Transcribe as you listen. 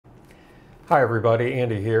Hi everybody,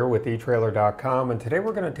 Andy here with etrailer.com, and today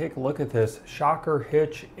we're going to take a look at this Shocker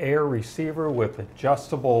Hitch Air Receiver with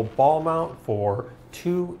adjustable ball mount for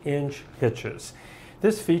 2-inch hitches.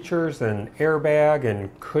 This features an airbag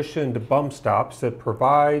and cushioned bump stops that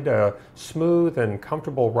provide a smooth and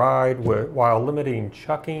comfortable ride while limiting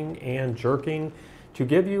chucking and jerking to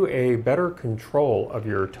give you a better control of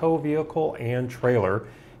your tow vehicle and trailer,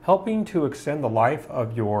 helping to extend the life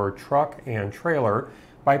of your truck and trailer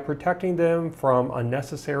by protecting them from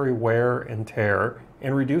unnecessary wear and tear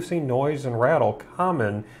and reducing noise and rattle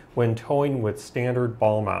common when towing with standard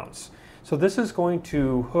ball mounts. So this is going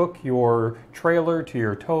to hook your trailer to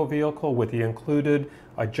your tow vehicle with the included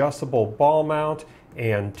adjustable ball mount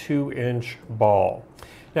and 2-inch ball.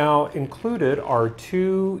 Now included are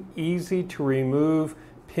 2 easy to remove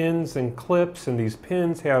pins and clips, and these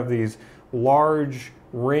pins have these large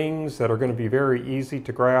rings that are going to be very easy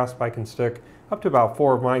to grasp. I can stick up to about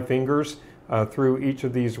 4 of my fingers through each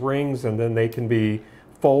of these rings, and then they can be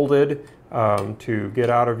folded to get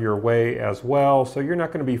out of your way as well. So you're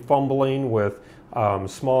not going to be fumbling with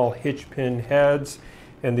small hitch pin heads,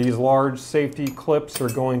 and these large safety clips are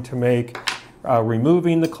going to make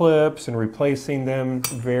removing the clips and replacing them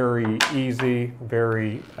very easy,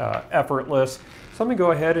 very effortless. So let me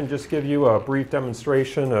go ahead and just give you a brief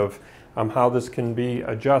demonstration of how this can be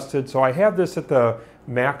adjusted. So I have this at the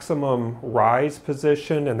maximum rise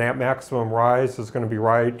position, and that maximum rise is going to be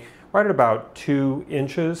right at about 2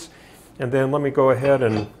 inches. And then let me go ahead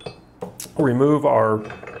and remove our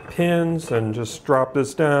pins and just drop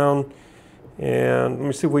this down. And let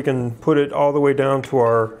me see if we can put it all the way down to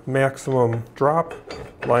our maximum drop.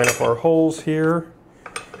 Line up our holes here.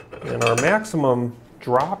 And our maximum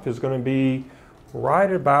drop is going to be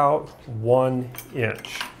right about 1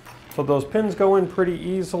 inch. So those pins go in pretty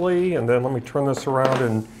easily, and then let me turn this around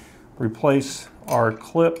and replace our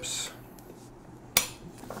clips.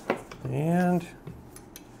 And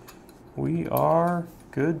we are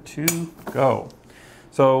good to go.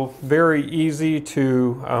 So very easy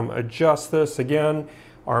to adjust this. Again,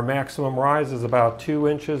 our maximum rise is about 2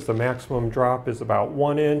 inches. The maximum drop is about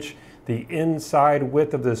 1 inch. The inside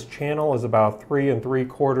width of this channel is about 3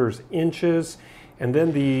 3/4 inches. And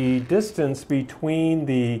then the distance between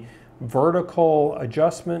the vertical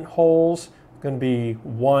adjustment holes is going to be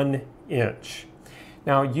 1 inch.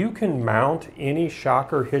 Now you can mount any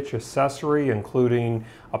Shocker hitch accessory, including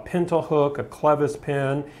a pintle hook, a clevis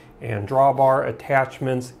pin, and drawbar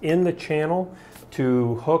attachments in the channel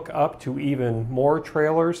to hook up to even more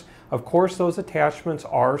trailers. Of course, those attachments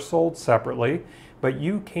are sold separately, but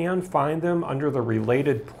you can find them under the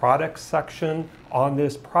related products section on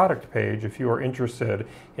this product page if you are interested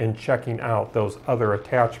in checking out those other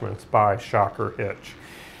attachments by Shocker Hitch.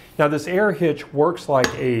 Now this air hitch works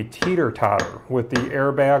like a teeter-totter with the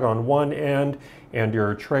airbag on one end and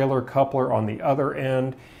your trailer coupler on the other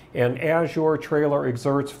end. And as your trailer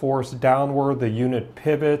exerts force downward, the unit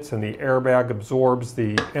pivots and the airbag absorbs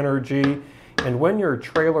the energy. And when your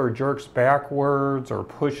trailer jerks backwards or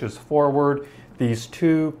pushes forward, these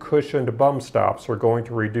 2 cushioned bump stops are going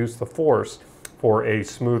to reduce the force for a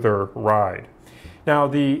smoother ride. Now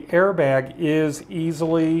the airbag is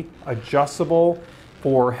easily adjustable.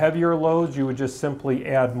 For heavier loads, you would just simply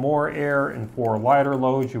add more air, and for lighter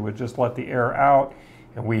loads, you would just let the air out.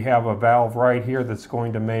 And we have a valve right here that's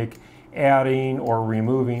going to make adding or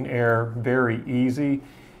removing air very easy.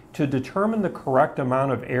 To determine the correct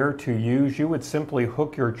amount of air to use, you would simply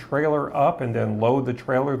hook your trailer up and then load the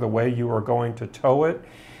trailer the way you are going to tow it.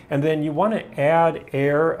 And then you want to add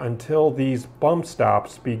air until these bump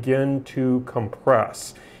stops begin to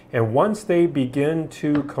compress. And once they begin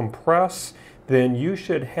to compress, then you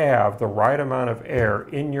should have the right amount of air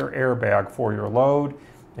in your airbag for your load,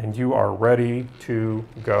 and you are ready to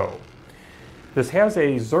go. This has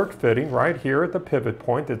a Zerk fitting right here at the pivot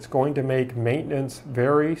point that's going to make maintenance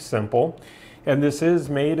very simple. And this is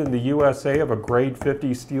made in the USA of a grade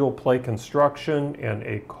 50 steel plate construction and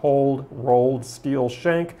a cold rolled steel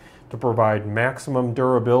shank to provide maximum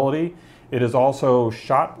durability. It is also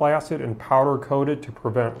shot blasted and powder coated to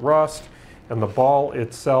prevent rust, and the ball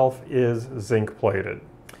itself is zinc plated.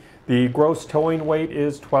 The gross towing weight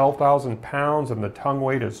is 12,000 pounds and the tongue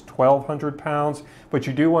weight is 1,200 pounds, but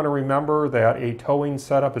you do want to remember that a towing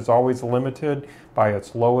setup is always limited by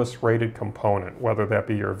its lowest rated component, whether that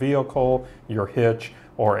be your vehicle, your hitch,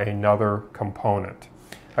 or another component.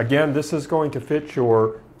 Again, this is going to fit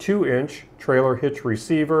your 2-inch trailer hitch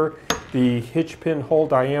receiver. The hitch pin hole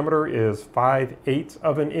diameter is 5/8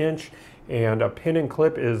 of an inch, and a pin and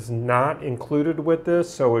clip is not included with this,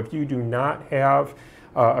 so if you do not have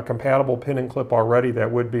a compatible pin and clip already,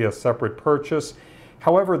 that would be a separate purchase.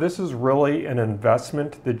 However, this is really an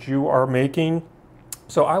investment that you are making.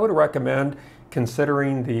 So I would recommend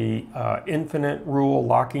considering the infinite rule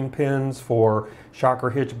locking pins for Shocker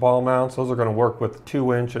Hitch Ball Mounts. Those are going to work with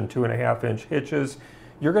 2-inch and 2.5-inch hitches.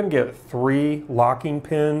 You're going to get 3 locking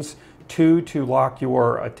pins, 2 to lock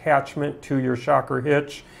your attachment to your Shocker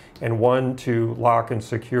hitch, and 1 to lock and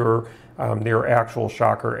secure your actual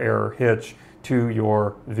Shocker Air hitch to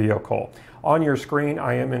your vehicle. On your screen,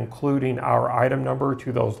 I am including our item number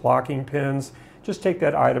to those locking pins. Just take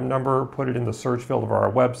that item number, put it in the search field of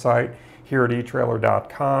our website here at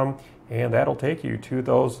etrailer.com, and that'll take you to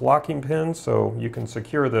those locking pins so you can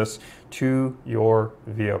secure this to your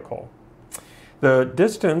vehicle. The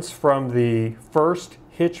distance from the first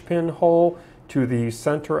hitch pin hole to the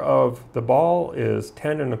center of the ball is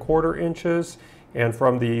 10.25 inches, and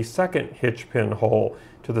from the second hitch pin hole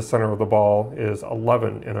to the center of the ball is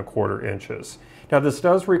 11.25 inches. Now this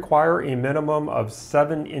does require a minimum of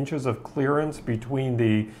 7 inches of clearance between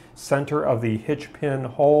the center of the hitch pin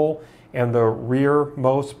hole and the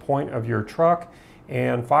rearmost point of your truck,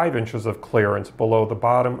 and 5 inches of clearance below the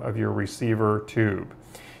bottom of your receiver tube.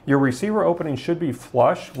 Your receiver opening should be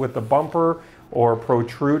flush with the bumper or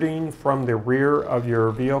protruding from the rear of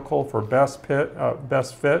your vehicle for best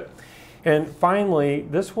fit. And finally,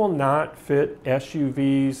 this will not fit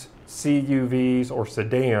SUVs, CUVs, or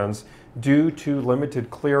sedans due to limited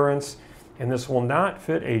clearance, and this will not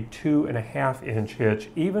fit a 2.5-inch hitch,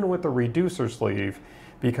 even with the reducer sleeve,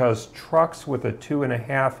 because trucks with a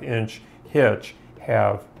 2.5-inch hitch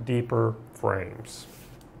have deeper frames.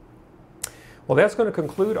 Well, that's going to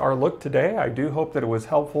conclude our look today. I do hope that it was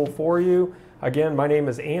helpful for you. Again, my name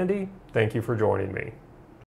is Andy. Thank you for joining me.